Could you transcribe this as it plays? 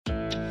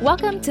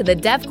Welcome to the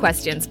Dev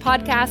Questions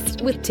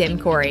podcast with Tim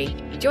Corey.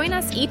 Join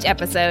us each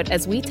episode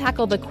as we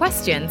tackle the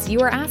questions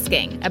you are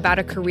asking about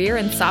a career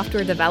in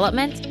software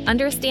development,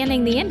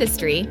 understanding the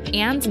industry,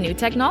 and new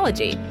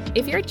technology.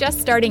 If you're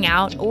just starting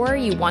out or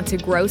you want to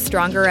grow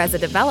stronger as a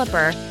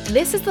developer,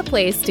 this is the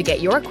place to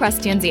get your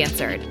questions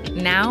answered.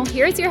 Now,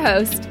 here's your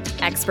host,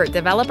 expert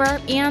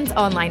developer and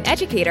online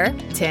educator,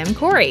 Tim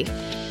Corey.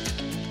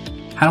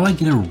 How do I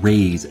get a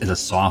raise as a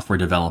software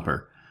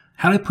developer?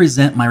 How do I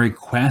present my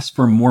request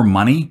for more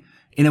money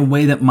in a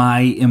way that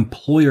my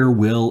employer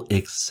will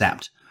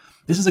accept?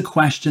 This is a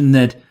question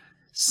that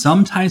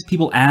sometimes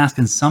people ask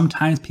and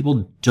sometimes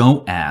people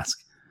don't ask.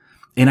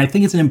 And I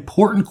think it's an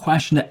important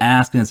question to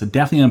ask, and it's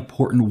definitely an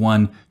important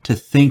one to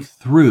think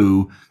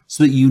through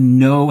so that you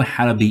know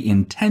how to be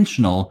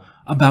intentional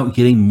about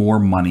getting more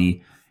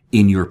money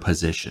in your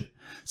position.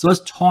 So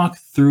let's talk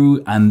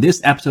through, on this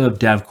episode of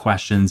Dev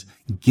Questions,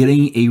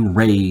 getting a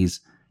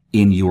raise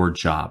in your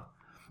job.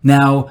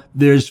 Now,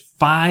 there's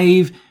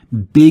 5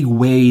 big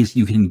ways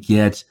you can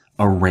get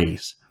a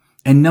raise.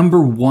 And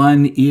number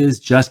 1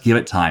 is just give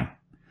it time.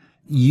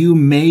 You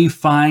may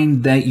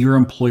find that your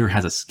employer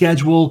has a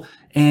schedule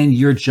and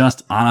you're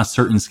just on a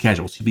certain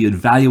schedule. So you'll be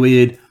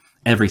evaluated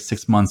every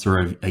 6 months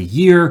or a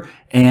year.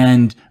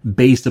 And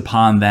based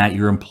upon that,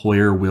 your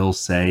employer will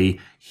say,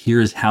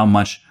 here's how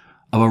much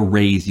of a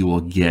raise you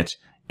will get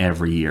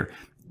every year.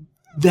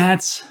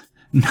 That's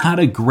not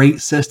a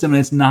great system, and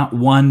it's not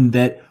one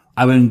that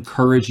I would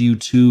encourage you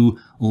to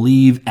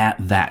leave at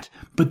that.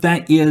 But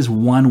that is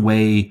one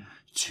way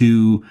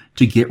to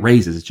get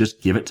raises.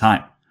 Just give it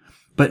time.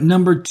 But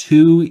number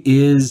 2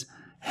 is,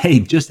 hey,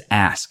 just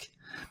ask.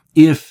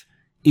 If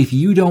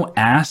you don't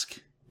ask,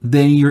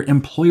 then your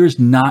employer's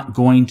not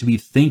going to be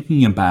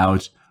thinking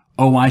about,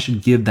 oh, I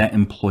should give that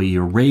employee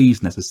a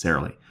raise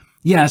necessarily.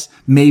 Yes,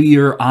 maybe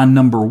you're on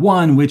number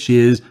 1, which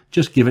is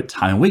just give it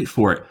time and wait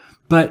for it.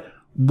 But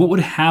what would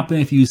happen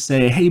if you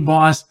say, hey,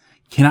 boss,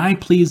 can I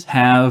please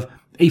have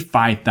a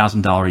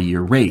 $5,000 a year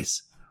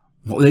raise?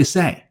 What would they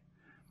say?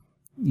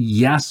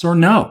 Yes or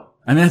no?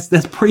 And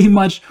that's pretty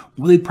much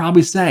what they'd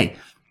probably say.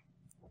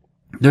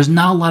 There's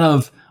not a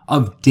lot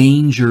of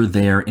danger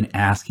there in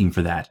asking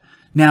for that.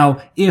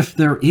 Now, if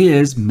there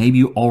is, maybe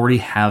you already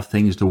have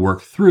things to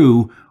work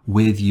through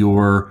with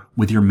your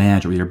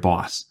manager, with your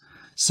boss.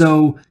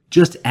 So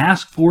just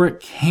ask for it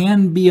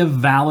can be a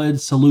valid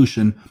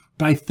solution,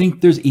 but I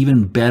think there's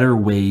even better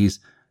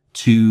ways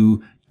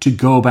to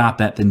go about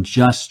that than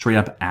just straight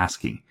up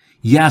asking.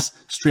 Yes,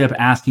 straight up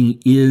asking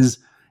is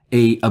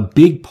a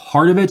big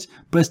part of it,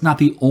 but it's not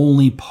the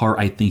only part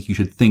I think you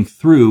should think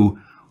through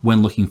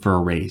when looking for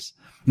a raise.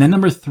 Now,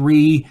 number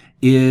 3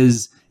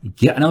 is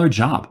get another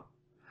job.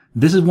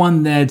 This is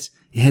one that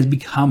has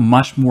become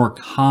much more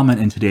common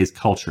in today's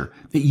culture.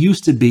 It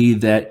used to be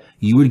that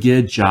you would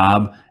get a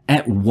job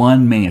at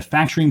one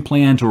manufacturing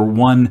plant or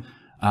one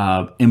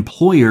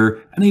employer,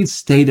 and then you'd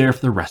stay there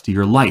for the rest of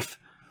your life.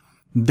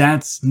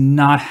 That's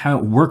not how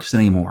it works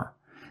anymore.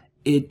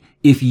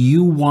 If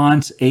you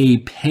want a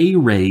pay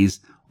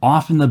raise,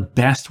 often the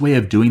best way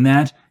of doing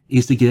that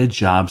is to get a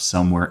job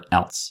somewhere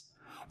else,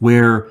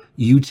 where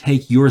you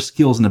take your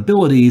skills and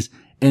abilities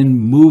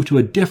and move to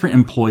a different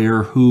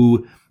employer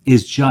who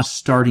is just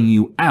starting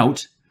you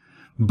out,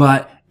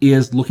 but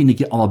is looking to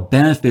get all the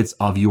benefits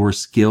of your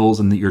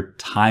skills and your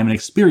time and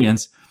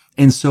experience.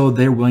 And so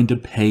they're willing to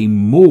pay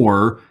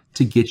more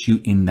to get you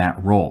in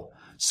that role.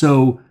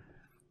 So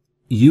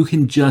you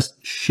can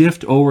just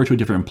shift over to a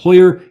different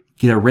employer,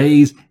 get a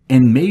raise,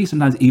 and maybe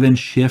sometimes even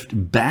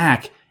shift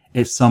back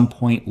at some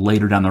point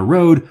later down the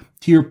road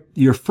to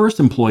your first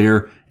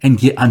employer and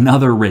get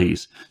another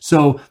raise.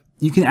 So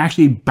you can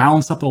actually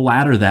bounce up the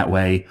ladder that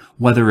way,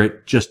 whether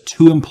it's just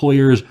 2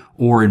 employers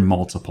or in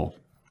multiple.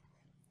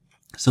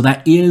 So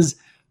that is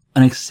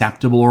an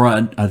acceptable or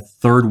a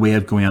third way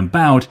of going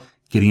about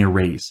getting a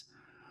raise.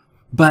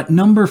 But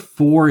number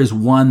 4 is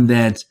one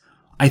that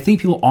I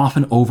think people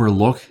often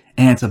overlook,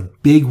 and it's a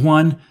big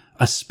one,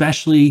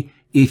 especially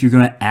if you're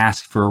going to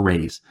ask for a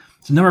raise.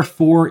 So number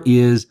 4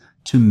 is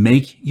to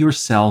make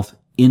yourself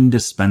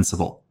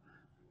indispensable.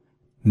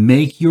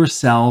 Make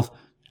yourself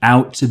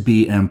out to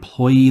be an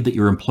employee that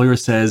your employer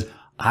says,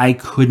 I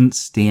couldn't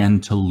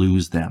stand to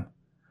lose them.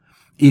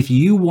 If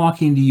you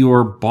walk into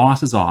your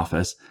boss's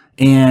office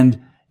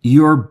and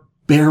you're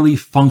barely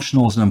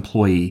functional as an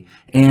employee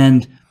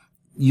and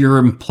your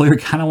employer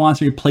kind of wants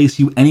to replace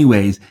you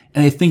anyways,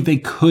 and they think they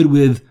could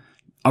with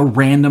a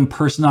random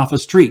person off the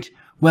street,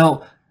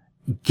 well,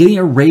 getting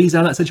a raise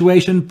out of that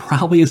situation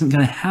probably isn't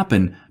going to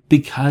happen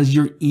because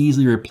you're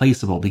easily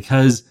replaceable,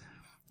 because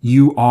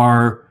you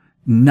are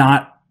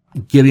not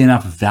giving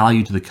enough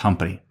value to the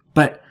company.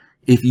 But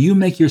if you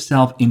make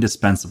yourself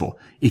indispensable,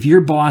 if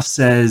your boss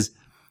says,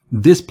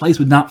 this place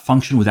would not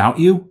function without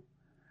you,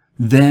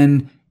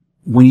 then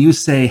when you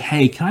say,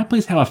 hey, can I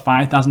please have a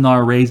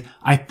 $5,000 raise?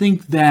 I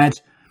think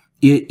that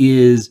it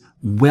is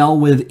well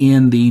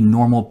within the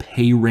normal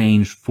pay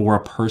range for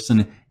a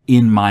person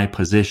in my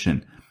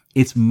position.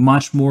 It's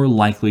much more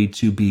likely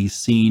to be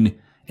seen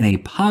in a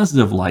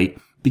positive light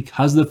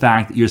because of the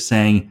fact that you're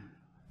saying,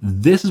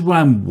 this is what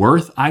I'm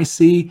worth, I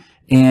see,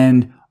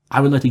 and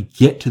I would like to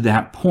get to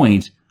that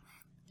point.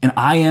 And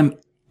I am,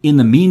 in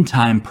the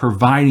meantime,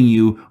 providing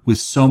you with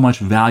so much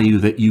value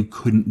that you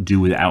couldn't do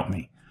without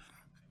me.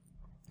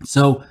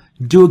 So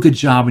do a good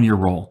job in your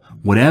role.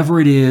 Whatever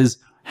it is,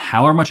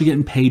 however much you're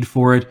getting paid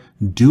for it,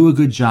 do a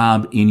good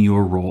job in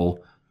your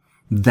role.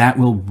 That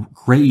will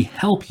greatly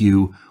help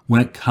you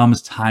when it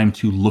comes time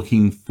to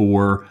looking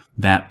for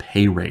that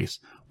pay raise,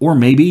 or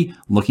maybe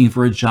looking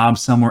for a job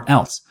somewhere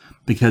else.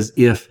 Because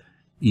if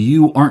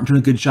you aren't doing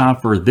a good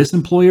job for this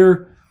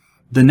employer,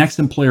 the next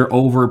employer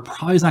over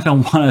probably is not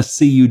going to want to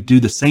see you do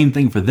the same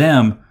thing for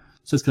them.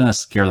 So it's going to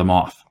scare them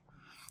off.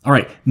 All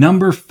right.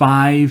 Number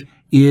 5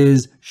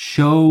 is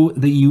show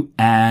that you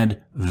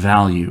add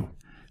value.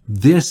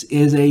 This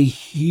is a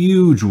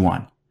huge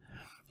one.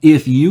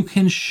 If you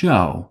can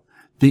show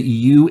that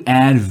you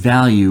add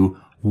value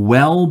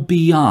well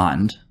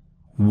beyond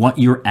what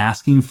you're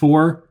asking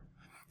for,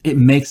 it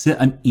makes it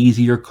an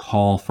easier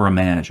call for a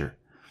manager.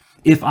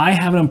 If I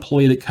have an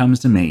employee that comes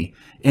to me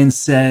and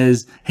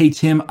says, hey,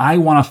 Tim, I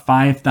want a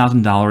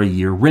 $5,000 a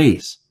year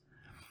raise.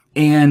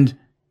 And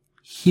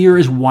here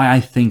is why I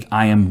think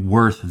I am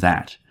worth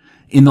that.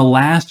 In the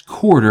last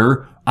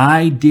quarter,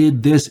 I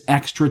did this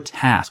extra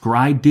task, or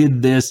I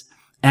did this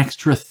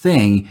extra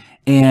thing,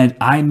 and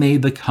I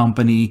made the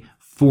company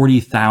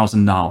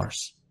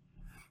 $40,000.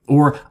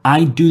 Or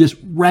I do this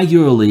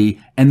regularly,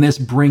 and this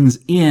brings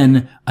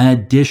in an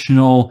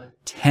additional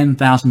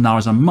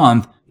 $10,000 a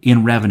month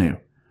in revenue.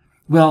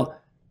 Well,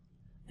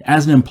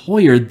 as an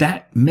employer,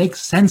 that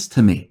makes sense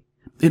to me.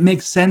 It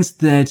makes sense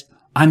that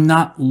I'm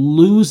not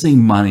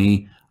losing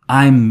money,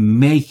 I'm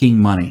making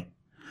money.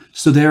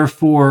 So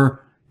therefore,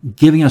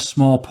 giving a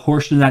small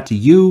portion of that to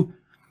you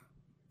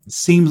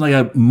seems like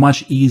a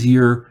much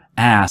easier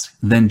ask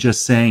than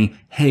just saying,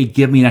 hey,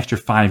 give me an extra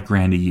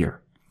 $5,000 a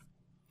year.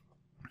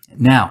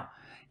 Now,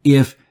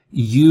 if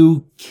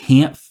you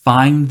can't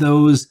find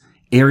those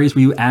areas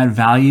where you add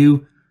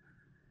value,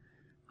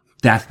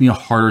 that's going to be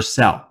a harder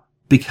sell.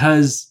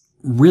 Because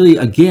really,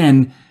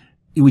 again,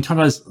 we talked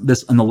about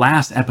this in the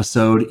last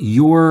episode,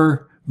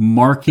 your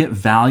market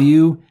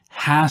value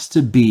has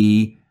to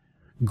be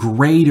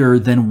greater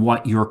than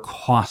what your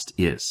cost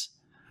is.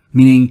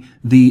 Meaning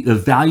the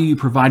value you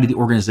provide to the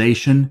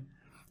organization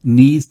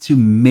needs to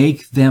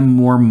make them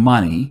more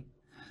money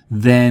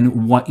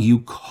than what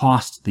you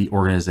cost the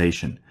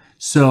organization.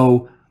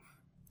 So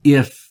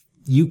if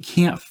you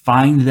can't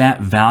find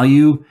that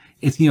value,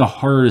 it's going to be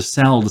harder to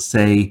sell to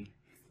say,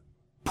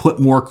 put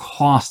more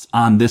cost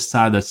on this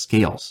side of the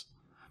scales,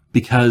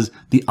 because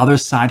the other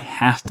side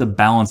has to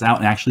balance out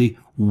and actually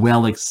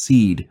well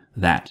exceed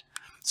that.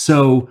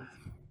 So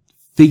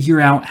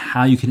figure out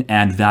how you can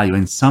add value.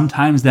 And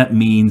sometimes that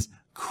means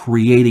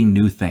creating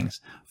new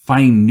things,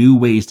 finding new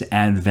ways to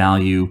add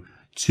value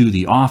to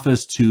the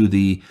office, to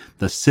the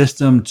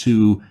system,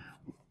 to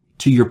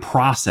your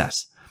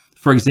process.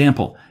 For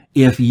example,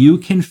 if you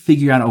can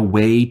figure out a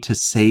way to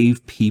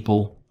save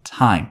people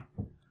time,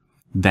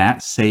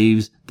 that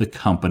saves the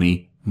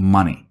company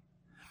money.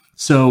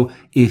 So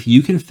if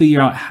you can figure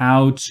out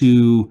how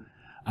to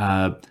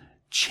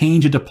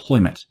change a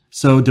deployment.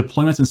 So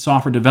deployments in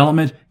software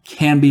development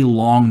can be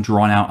long,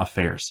 drawn out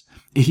affairs.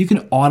 If you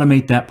can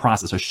automate that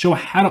process, or show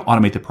how to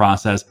automate the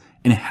process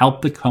and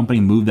help the company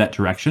move that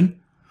direction,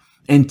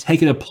 and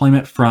take a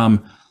deployment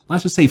from,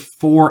 let's just say,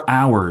 4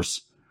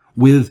 hours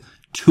with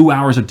 2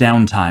 hours of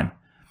downtime.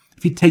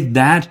 If you take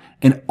that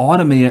and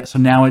automate it so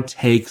now it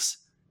takes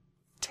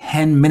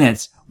 10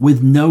 minutes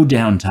with no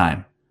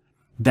downtime,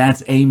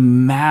 that's a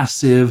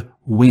massive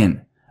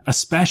win,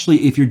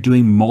 especially if you're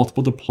doing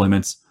multiple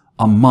deployments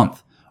a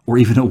month or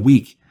even a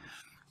week.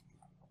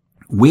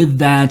 With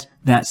that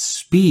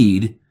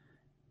speed,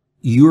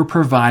 you're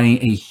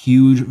providing a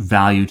huge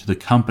value to the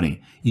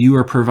company. You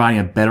are providing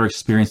a better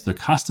experience to the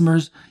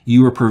customers.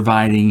 You are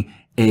providing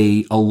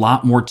a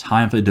lot more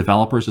time for the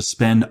developers to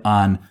spend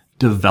on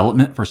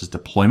development versus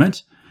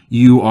deployment.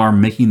 You are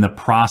making the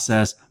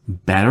process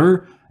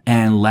better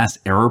and less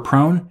error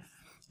prone.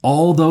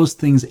 All those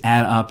things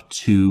add up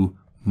to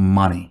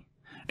money.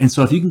 And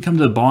so if you can come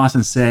to the boss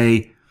and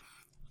say,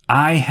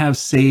 I have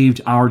saved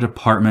our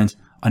department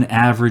an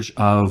average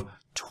of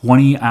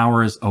 20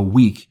 hours a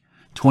week,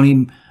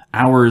 20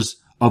 hours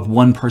of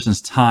one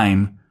person's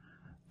time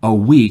a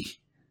week.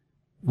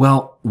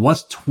 Well,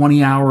 what's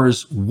 20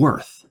 hours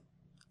worth?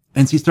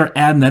 And so you start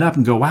adding that up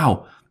and go,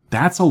 wow,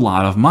 that's a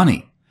lot of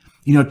money.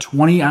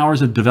 20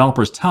 hours of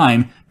developers'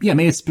 time. Yeah,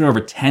 maybe it's split over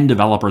 10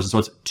 developers, so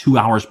it's 2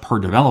 hours per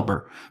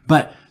developer.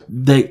 But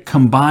the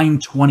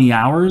combined 20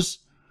 hours,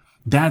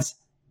 that's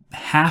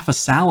half a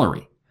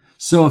salary.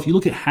 So if you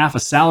look at half a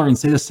salary and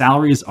say the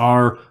salaries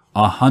are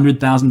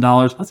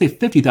 $100,000, let's say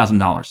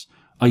 $50,000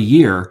 a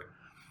year,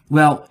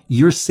 well,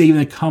 you're saving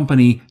the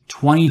company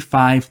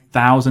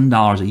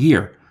 $25,000 a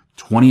year.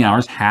 20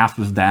 hours, half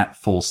of that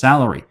full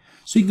salary.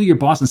 So you can go to your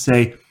boss and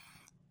say,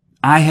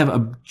 I have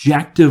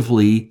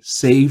objectively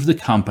saved the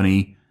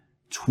company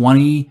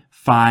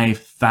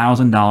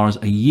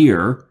 $25,000 a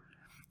year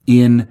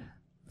in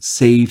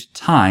saved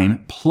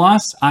time,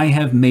 plus I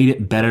have made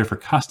it better for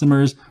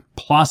customers,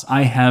 plus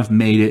I have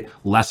made it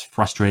less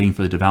frustrating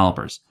for the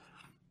developers.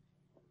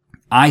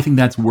 I think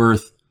that's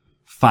worth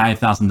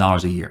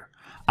 $5,000 a year.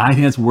 I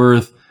think that's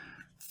worth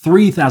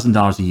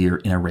 $3,000 a year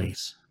in a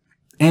raise.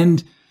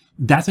 And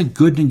that's a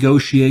good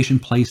negotiation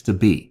place to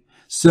be.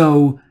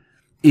 So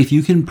if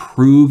you can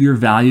prove your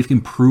value, if you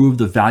can prove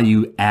the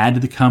value add to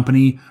the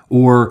company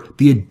or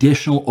the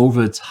additional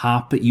over the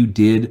top that you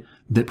did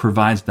that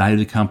provides value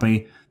to the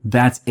company,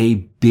 that's a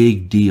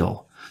big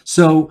deal.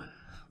 So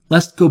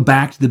let's go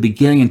back to the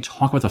beginning and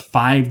talk about the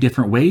 5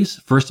 different ways.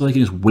 First of all, you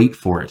can just wait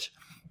for it.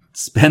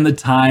 Spend the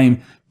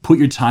time, put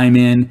your time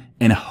in,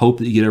 and hope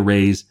that you get a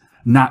raise.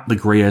 Not the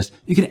greatest.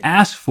 You can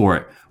ask for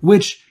it,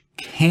 which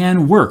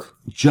can work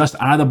just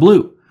out of the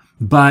blue.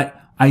 But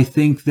I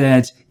think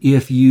that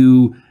if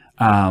you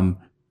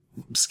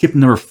skip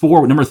number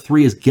 4, number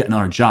 3 is get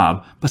another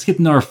job, but skip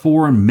number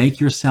 4 and make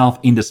yourself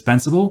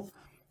indispensable,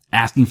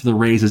 asking for the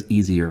raise is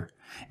easier.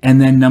 And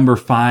then number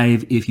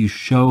 5, if you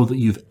show that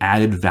you've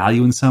added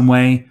value in some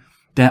way,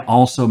 that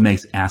also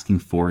makes asking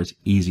for it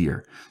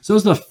easier. So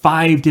those are the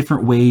 5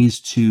 different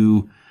ways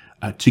to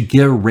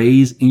get a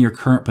raise in your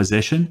current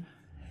position.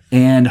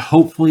 And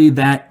hopefully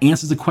that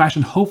answers the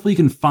question. Hopefully you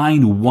can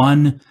find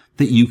one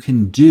that you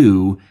can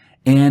do,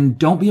 and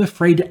don't be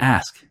afraid to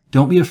ask.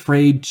 Don't be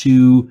afraid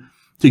to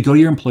go to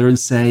your employer and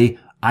say,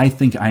 I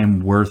think I am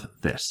worth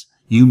this.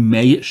 You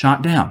may get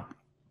shot down.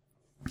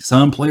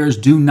 Some employers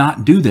do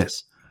not do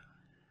this.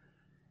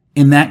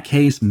 In that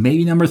case,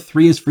 maybe number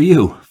 3 is for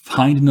you.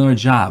 Find another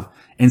job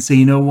and say,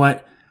 you know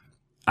what?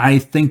 I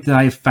think that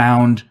I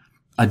found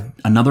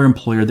another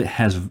employer that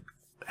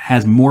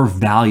has more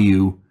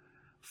value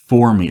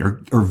for me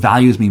or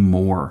values me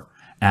more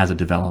as a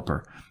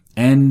developer,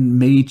 and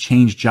maybe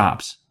change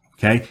jobs.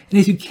 Okay. And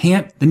if you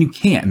can't, then you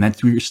can't, and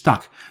that's where you're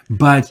stuck.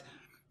 But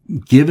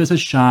give us a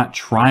shot.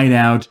 Try it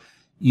out.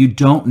 You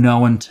don't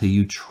know until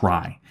you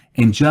try.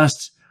 And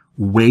just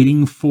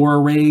waiting for a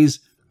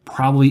raise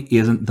probably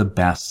isn't the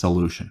best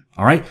solution.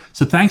 All right.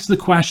 So thanks for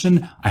the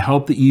question. I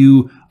hope that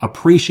you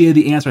appreciated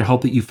the answer. I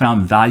hope that you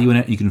found value in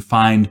it. You can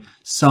find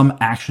some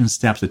action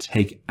steps to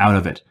take out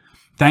of it.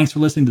 Thanks for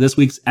listening to this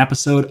week's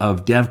episode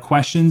of Dev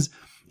Questions.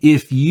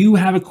 If you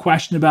have a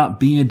question about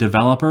being a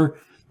developer,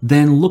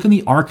 then look in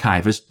the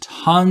archive. There's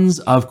tons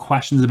of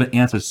questions that have been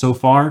answered so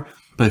far.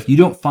 But if you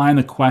don't find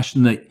the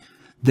question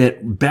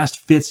that best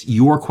fits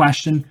your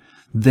question,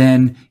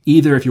 then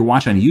either if you're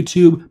watching on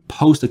YouTube,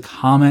 post a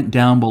comment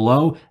down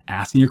below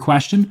asking your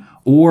question,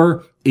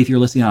 or if you're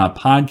listening on a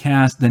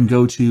podcast, then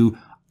go to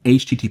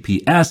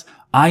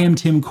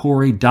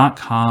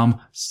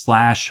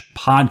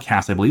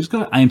https://iamtimcorey.com/podcast. I believe just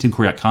go to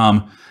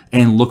iamtimcorey.com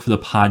and look for the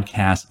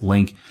podcast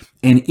link.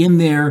 And in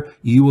there,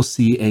 you will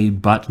see a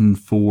button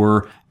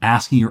for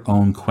asking your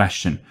own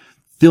question.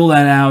 Fill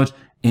that out,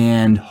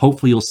 and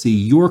hopefully you'll see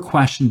your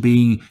question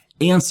being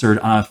answered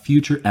on a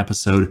future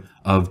episode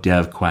of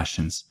Dev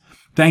Questions.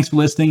 Thanks for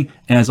listening.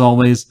 And as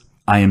always,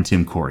 I am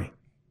Tim Corey.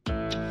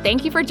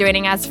 Thank you for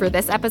joining us for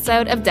this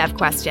episode of Dev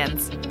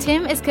Questions.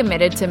 Tim is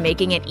committed to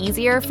making it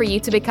easier for you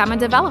to become a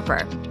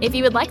developer. If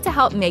you would like to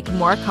help make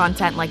more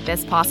content like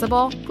this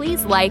possible,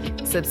 please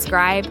like,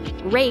 subscribe,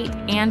 rate,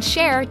 and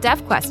share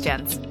Dev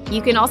Questions.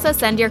 You can also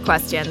send your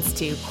questions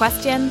to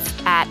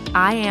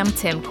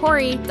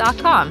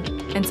questions@iamtimcorey.com.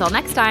 Until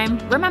next time,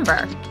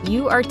 remember,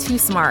 you are too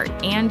smart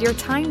and your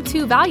time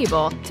too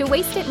valuable to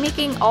waste it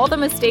making all the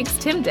mistakes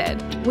Tim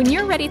did. When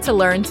you're ready to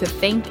learn to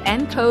think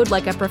and code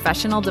like a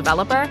professional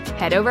developer,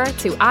 head over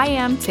to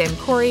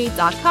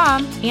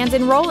iamtimcorey.com and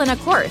enroll in a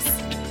course.